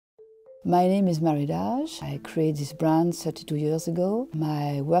My name is Marie Daâge. I created this brand 32 years ago.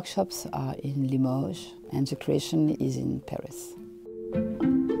 My workshops are in Limoges and the creation is in Paris.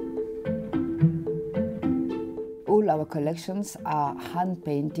 All our collections are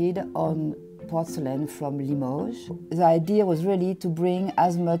hand-painted on porcelain from Limoges. The idea was really to bring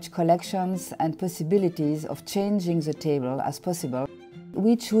as much collections and possibilities of changing the table as possible.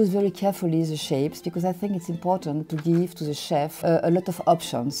 We choose very carefully the shapes because I think it's important to give to the chef a lot of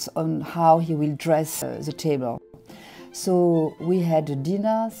options on how he will dress the table. So we had a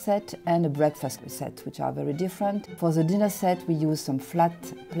dinner set and a breakfast set, which are very different. For the dinner set, we use some flat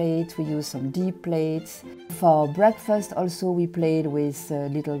plates, we use some deep plates. For breakfast, also we played with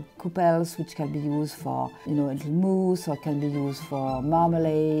little couples, which can be used for, a little mousse or can be used for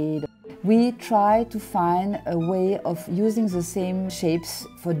marmalade. We try to find a way of using the same shapes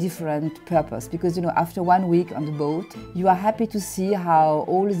for different purposes because, after 1 week on the boat, you are happy to see how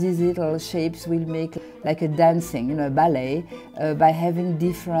all these little shapes will make like a dancing, a ballet, by having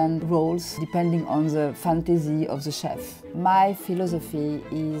different roles depending on the fantasy of the chef. My philosophy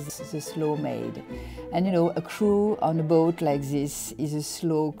is the slow made. And, a crew on a boat like this is a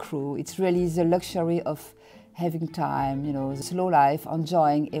slow crew. It's really the luxury of having time, the slow life,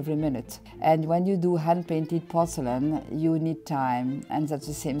 enjoying every minute. And when you do hand-painted porcelain, you need time, and that's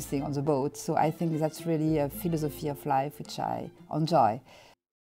the same thing on the boat. So I think that's really a philosophy of life which I enjoy.